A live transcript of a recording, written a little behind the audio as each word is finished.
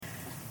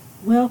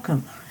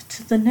Welcome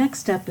to the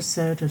next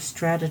episode of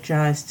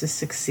Strategize to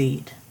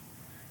Succeed.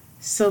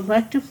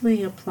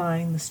 Selectively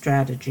applying the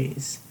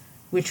strategies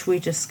which we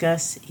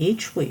discuss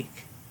each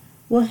week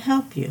will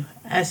help you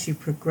as you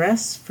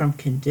progress from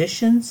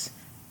conditions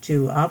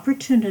to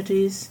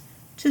opportunities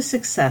to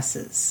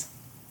successes.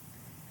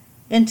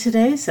 In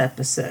today's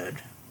episode,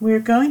 we are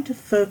going to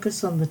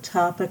focus on the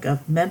topic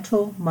of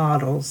mental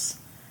models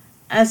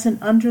as an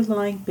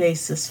underlying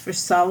basis for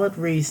solid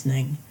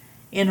reasoning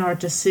in our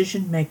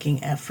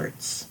decision-making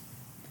efforts.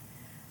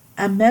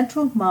 A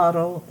mental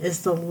model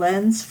is the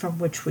lens from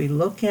which we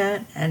look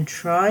at and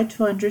try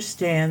to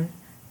understand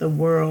the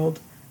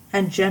world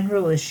and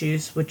general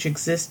issues which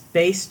exist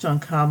based on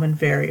common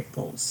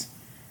variables,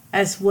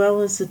 as well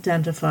as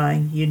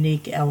identifying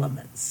unique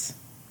elements.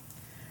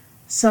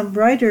 Some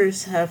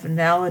writers have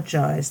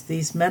analogized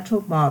these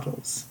mental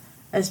models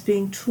as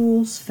being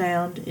tools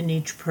found in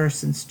each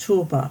person's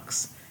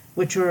toolbox,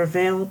 which are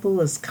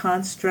available as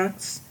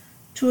constructs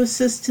to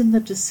assist in the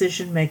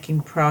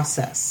decision-making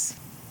process.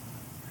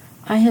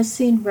 I have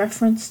seen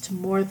reference to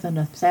more than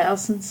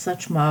 1,000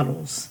 such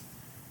models,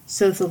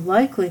 so the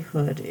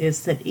likelihood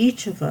is that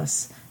each of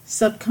us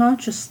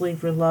subconsciously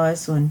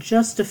relies on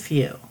just a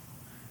few.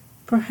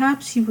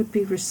 Perhaps you would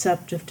be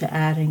receptive to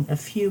adding a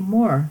few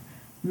more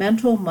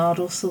mental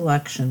model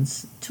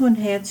selections to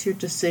enhance your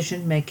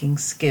decision-making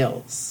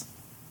skills.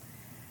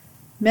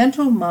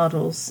 Mental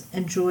models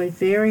enjoy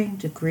varying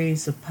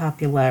degrees of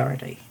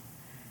popularity,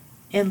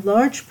 in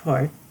large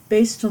part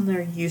based on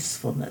their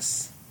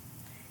usefulness.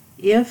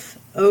 If,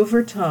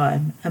 over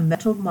time, a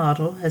mental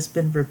model has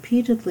been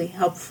repeatedly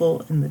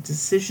helpful in the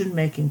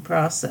decision-making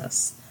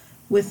process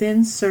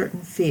within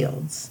certain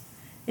fields,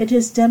 it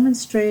has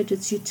demonstrated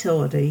its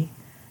utility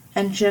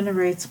and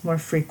generates more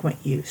frequent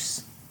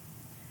use.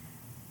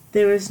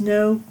 There is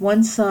no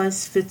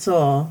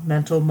one-size-fits-all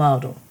mental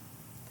model.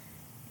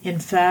 In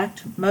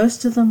fact,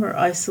 most of them are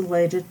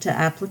isolated to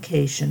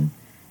application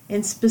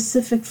in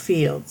specific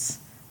fields,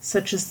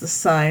 such as the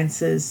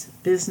sciences,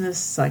 business,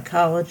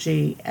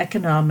 psychology,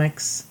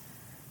 economics,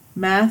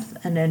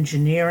 math and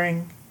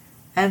engineering,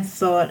 and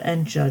thought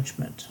and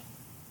judgment.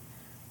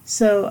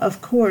 So,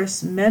 of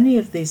course, many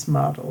of these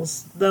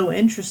models, though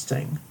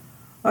interesting,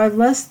 are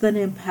less than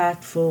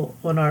impactful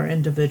on our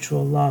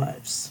individual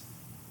lives.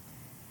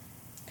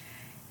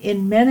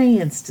 In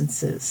many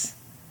instances,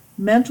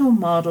 mental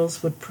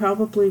models would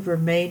probably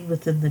remain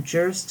within the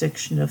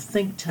jurisdiction of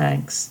think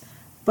tanks,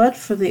 but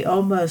for the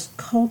almost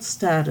cult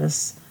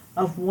status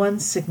of one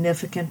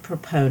significant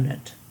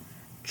proponent,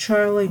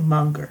 Charlie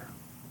Munger.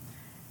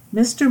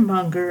 Mr.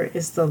 Munger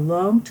is the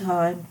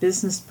longtime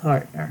business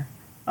partner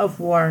of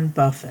Warren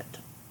Buffett.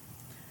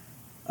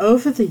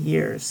 Over the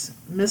years,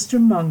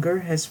 Mr. Munger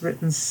has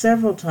written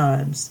several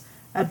times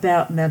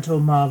about mental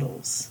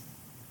models.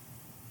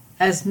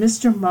 As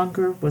Mr.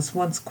 Munger was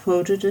once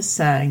quoted as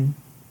saying,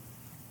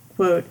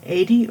 quote,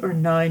 80 or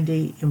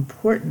 90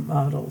 important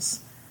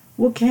models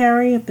will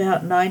carry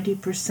about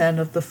 90%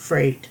 of the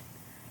freight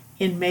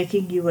in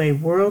making you a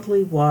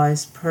worldly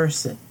wise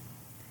person.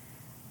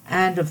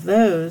 And of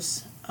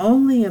those,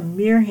 only a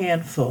mere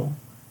handful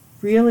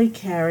really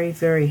carry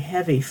very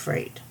heavy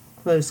freight,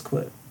 close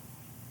quote.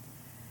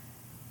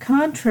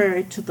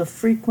 Contrary to the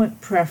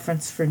frequent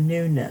preference for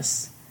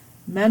newness,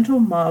 mental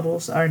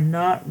models are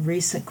not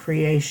recent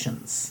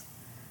creations.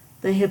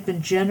 They have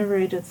been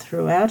generated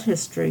throughout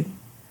history,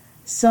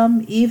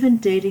 some even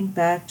dating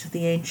back to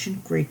the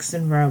ancient Greeks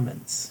and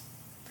Romans.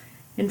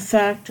 In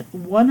fact,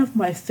 one of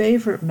my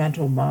favorite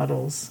mental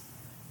models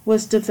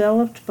was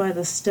developed by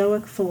the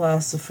Stoic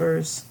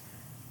philosophers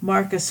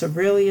Marcus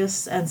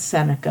Aurelius and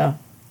Seneca,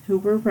 who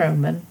were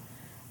Roman,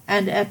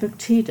 and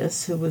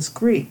Epictetus, who was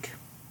Greek.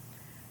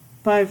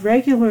 By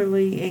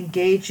regularly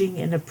engaging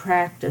in a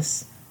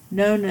practice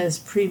known as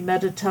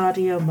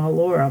premeditatio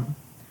malorum,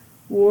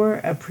 or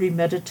a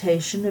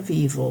premeditation of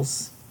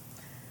evils,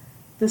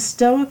 the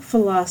Stoic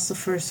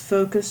philosophers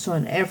focused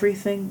on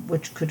everything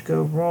which could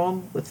go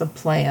wrong with a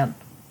plan.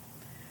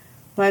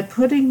 By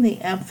putting the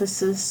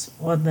emphasis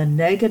on the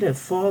negative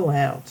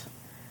fallout,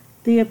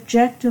 the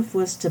objective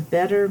was to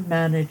better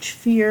manage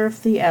fear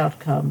of the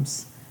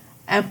outcomes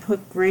and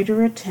put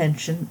greater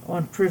attention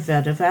on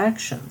preventive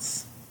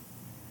actions.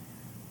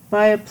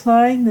 By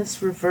applying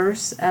this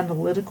reverse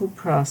analytical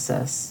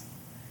process,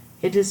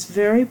 it is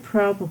very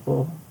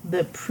probable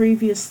that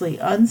previously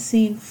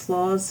unseen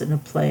flaws in a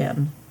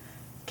plan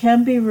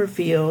can be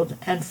revealed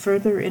and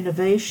further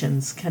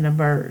innovations can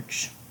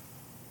emerge.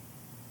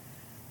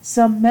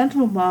 Some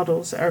mental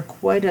models are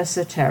quite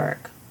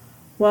esoteric,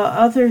 while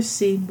others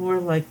seem more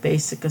like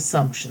basic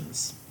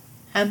assumptions,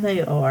 and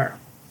they are.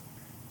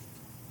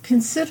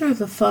 Consider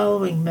the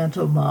following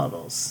mental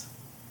models.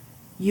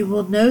 You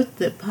will note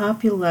that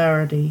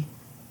popularity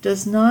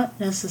does not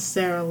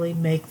necessarily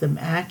make them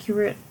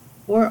accurate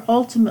or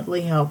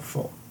ultimately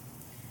helpful.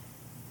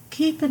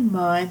 Keep in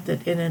mind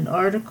that in an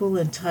article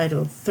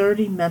entitled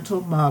 30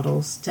 Mental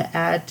Models to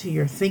Add to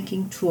Your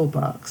Thinking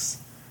Toolbox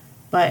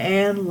by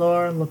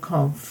Anne-Laure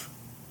Lecomte,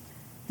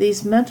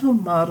 these mental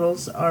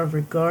models are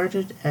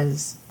regarded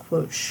as,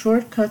 quote,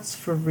 shortcuts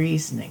for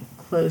reasoning,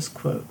 close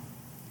quote.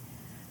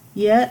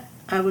 Yet,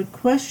 I would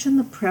question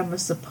the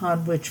premise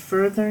upon which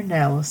further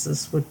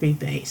analysis would be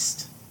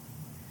based.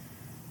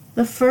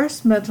 The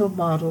first mental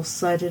model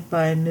cited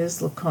by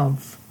Ms.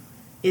 Lecompf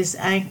is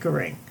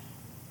anchoring.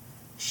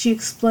 She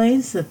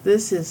explains that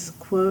this is,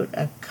 quote,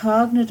 a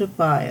cognitive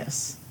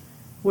bias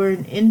where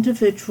an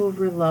individual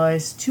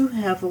relies too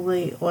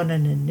heavily on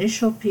an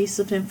initial piece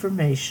of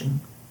information,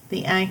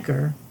 the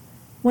anchor,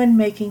 when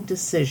making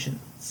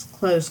decisions,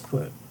 close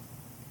quote.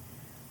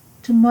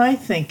 To my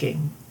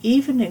thinking,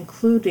 even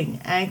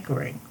including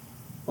anchoring,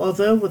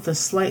 although with a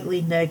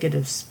slightly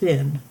negative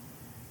spin,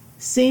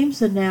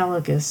 seems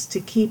analogous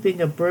to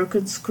keeping a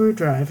broken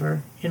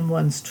screwdriver in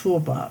one's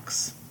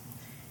toolbox.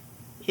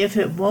 If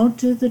it won't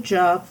do the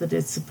job that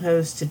it's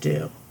supposed to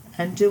do,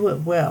 and do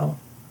it well,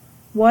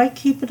 why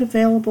keep it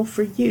available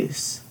for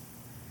use?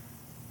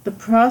 The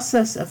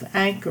process of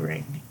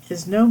anchoring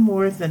is no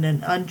more than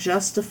an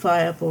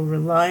unjustifiable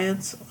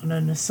reliance on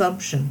an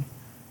assumption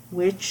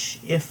which,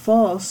 if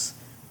false,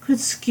 could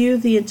skew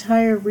the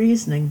entire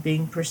reasoning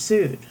being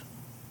pursued.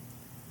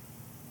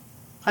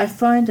 I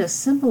find a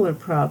similar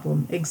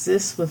problem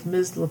exists with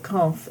Ms.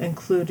 Lecompf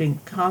including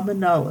common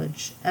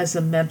knowledge as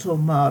a mental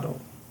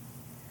model.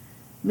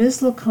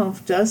 Ms.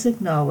 Lecompf does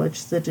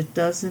acknowledge that it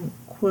doesn't,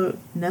 quote,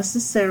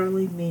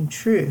 necessarily mean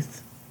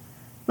truth,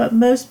 but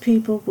most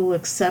people will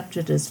accept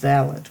it as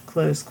valid,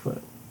 close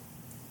quote.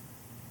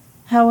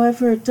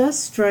 However, it does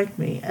strike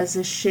me as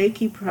a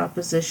shaky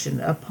proposition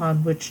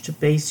upon which to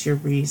base your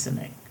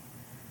reasoning.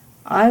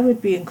 I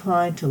would be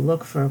inclined to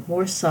look for a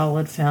more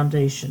solid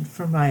foundation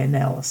for my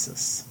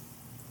analysis.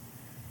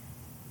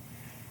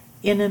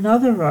 In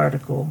another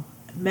article,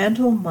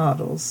 Mental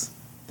Models,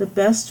 the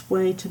Best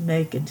Way to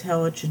Make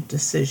Intelligent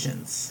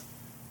Decisions,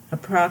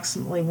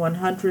 approximately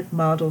 100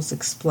 models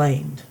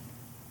explained,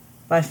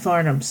 by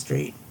Farnham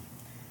Street.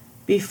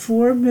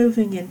 Before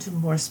moving into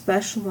more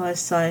specialized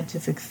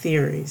scientific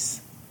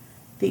theories,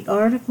 the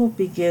article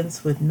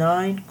begins with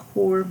 9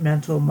 core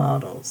mental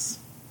models.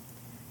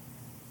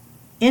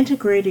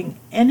 Integrating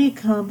any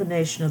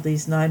combination of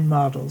these 9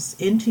 models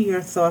into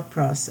your thought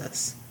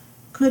process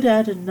could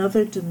add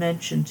another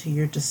dimension to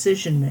your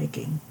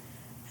decision-making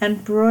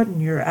and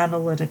broaden your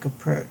analytic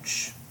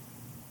approach.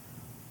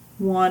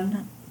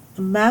 1.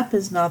 The map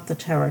is not the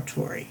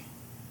territory.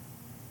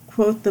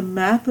 Quote, the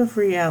map of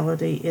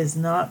reality is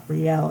not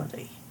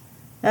reality.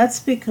 That's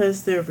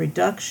because they're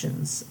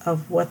reductions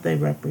of what they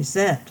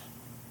represent.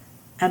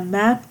 A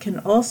map can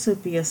also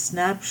be a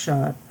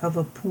snapshot of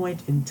a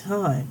point in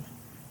time,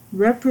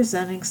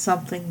 representing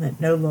something that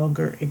no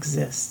longer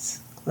exists,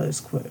 close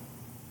quote.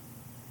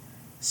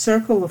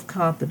 Circle of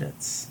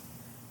competence.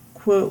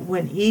 Quote,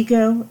 when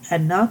ego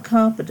and not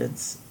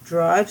competence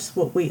drives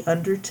what we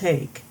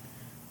undertake,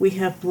 we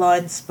have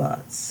blind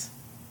spots.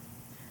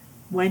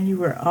 When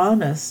you are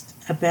honest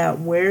about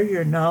where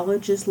your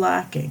knowledge is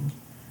lacking,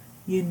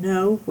 you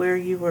know where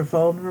you are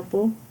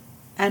vulnerable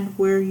and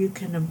where you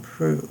can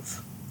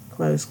improve,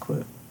 close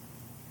quote.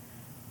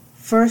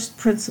 First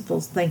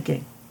principles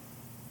thinking.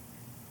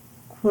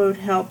 Quote,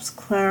 helps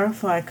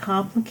clarify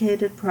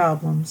complicated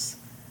problems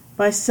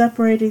by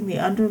separating the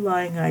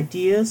underlying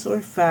ideas or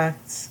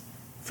facts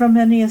from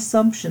any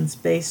assumptions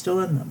based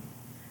on them.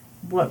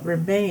 What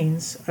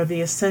remains are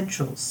the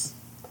essentials,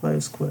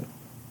 close quote.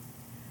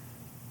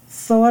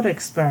 Thought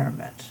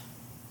experiment.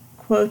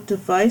 Quote,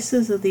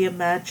 devices of the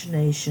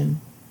imagination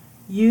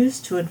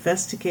used to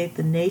investigate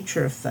the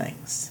nature of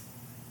things.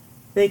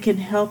 They can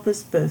help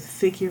us both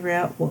figure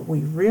out what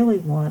we really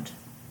want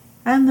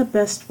and the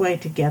best way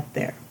to get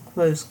there,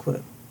 close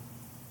quote.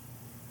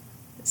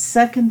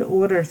 Second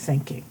order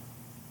thinking.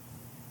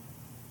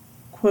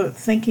 Quote,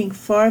 thinking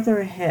farther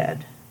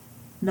ahead,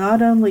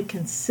 not only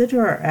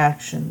consider our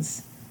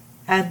actions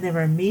and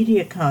their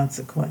immediate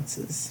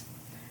consequences,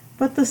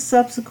 but the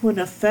subsequent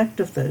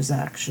effect of those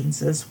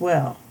actions as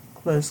well,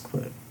 close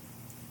quote.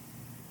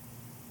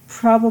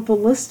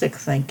 Probabilistic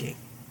thinking.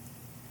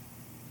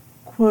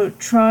 Quote,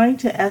 trying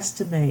to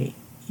estimate,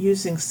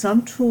 using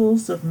some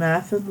tools of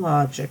math and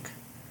logic,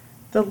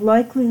 the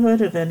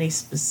likelihood of any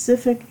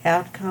specific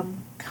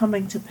outcome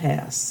coming to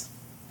pass.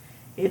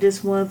 It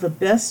is one of the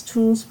best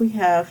tools we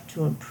have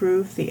to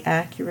improve the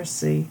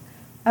accuracy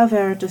of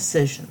our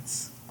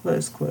decisions,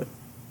 close quote.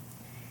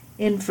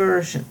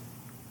 Inversion.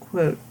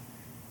 Quote,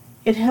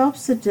 it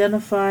helps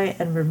identify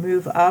and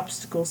remove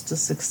obstacles to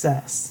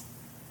success,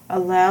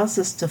 allows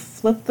us to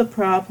flip the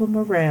problem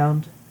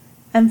around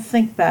and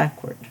think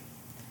backward.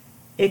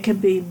 It can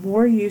be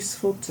more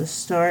useful to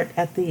start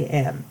at the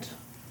end,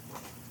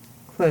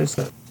 close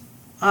quote.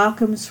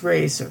 Occam's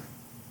razor.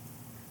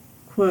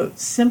 Quote,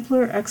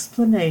 simpler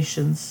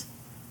explanations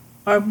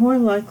are more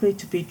likely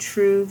to be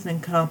true than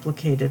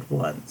complicated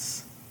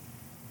ones.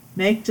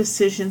 Make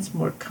decisions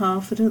more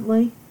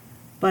confidently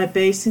by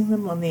basing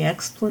them on the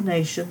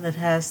explanation that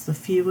has the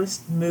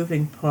fewest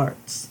moving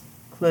parts,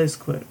 close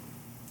quote.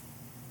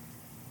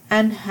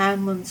 And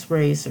Hanlon's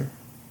razor.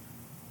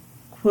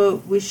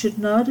 Quote, we should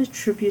not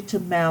attribute to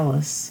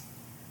malice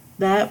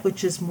that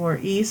which is more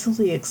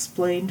easily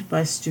explained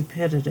by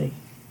stupidity,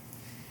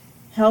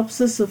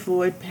 helps us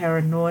avoid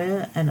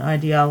paranoia and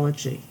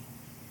ideology.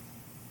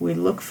 We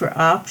look for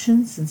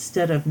options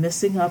instead of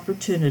missing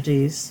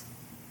opportunities,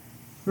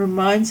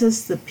 reminds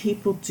us that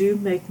people do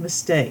make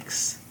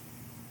mistakes.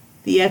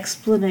 The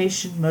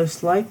explanation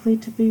most likely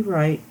to be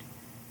right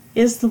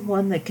is the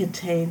one that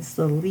contains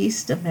the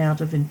least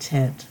amount of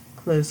intent.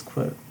 Close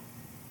quote.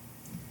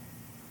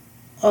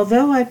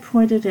 Although I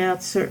pointed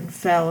out certain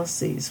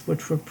fallacies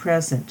which were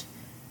present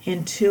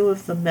in two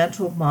of the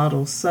mental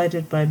models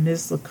cited by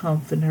Ms.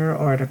 LeCompf in her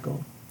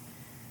article,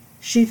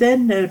 she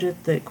then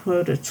noted that,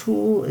 quote, a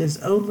tool is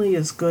only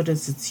as good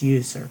as its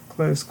user,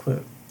 close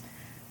quote,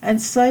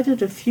 and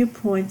cited a few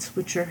points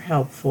which are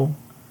helpful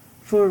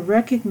for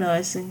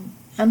recognizing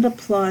and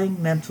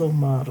applying mental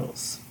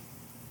models.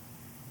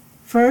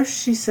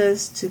 First, she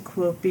says to,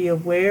 quote, be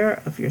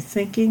aware of your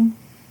thinking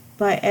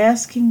by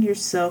asking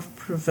yourself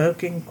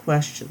provoking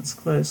questions,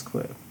 close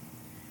quote.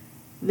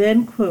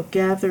 Then, quote,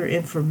 gather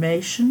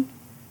information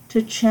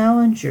to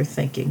challenge your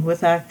thinking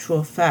with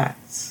actual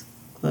facts,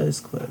 close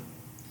quote.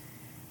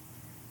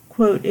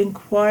 Quote,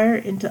 inquire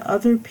into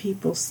other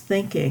people's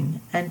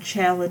thinking and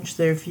challenge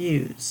their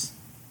views,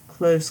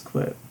 close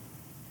quote.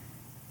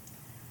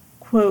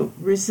 Quote,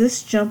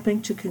 resist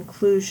jumping to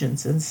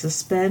conclusions and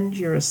suspend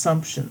your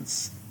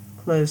assumptions,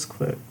 close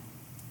quote.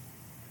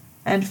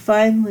 And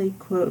finally,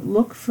 quote,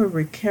 look for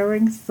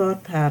recurring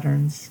thought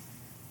patterns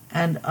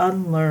and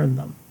unlearn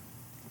them,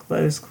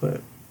 close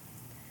quote.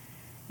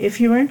 If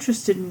you're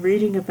interested in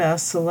reading about a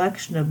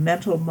selection of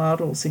mental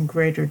models in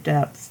greater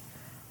depth,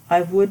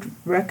 I would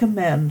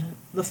recommend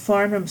the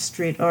Farnham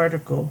Street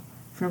article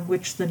from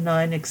which the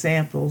 9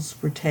 examples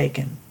were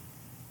taken.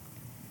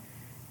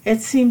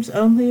 It seems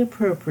only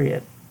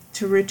appropriate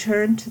to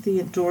return to the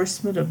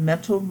endorsement of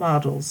mental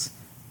models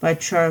by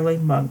Charlie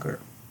Munger.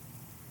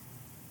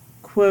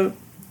 Quote,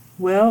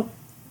 well,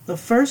 the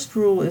first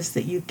rule is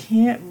that you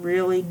can't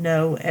really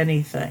know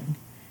anything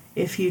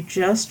if you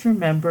just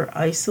remember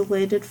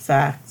isolated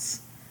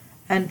facts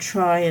and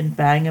try and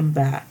bang them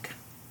back.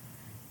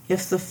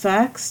 If the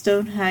facts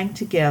don't hang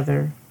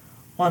together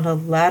on a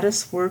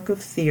lattice work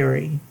of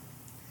theory,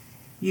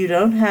 you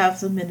don't have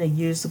them in a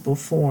usable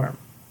form.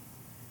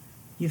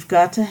 You've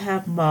got to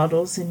have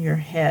models in your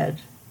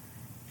head,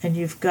 and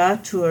you've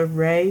got to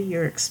array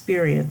your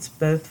experience,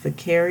 both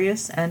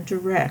vicarious and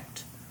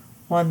direct,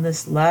 on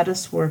this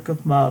lattice work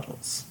of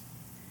models.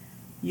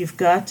 You've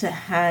got to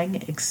hang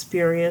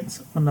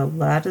experience on a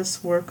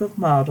lattice work of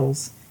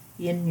models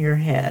in your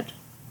head,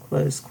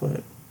 close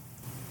quote.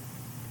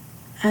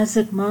 As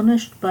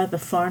admonished by the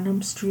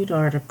Farnham Street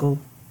article,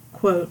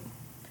 quote,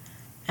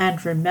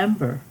 and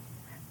remember,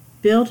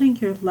 building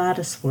your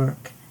lattice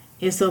work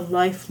is a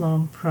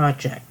lifelong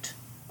project,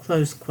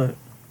 close quote.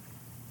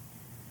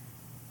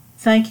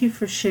 Thank you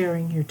for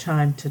sharing your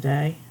time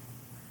today.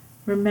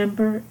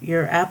 Remember,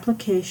 your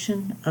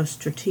application of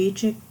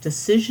strategic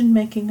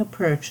decision-making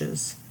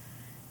approaches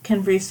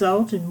can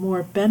result in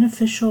more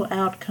beneficial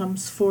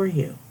outcomes for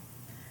you,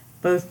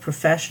 both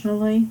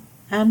professionally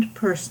and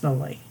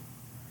personally.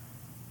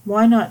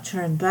 Why not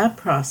turn that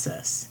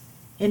process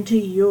into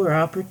your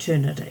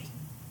opportunity?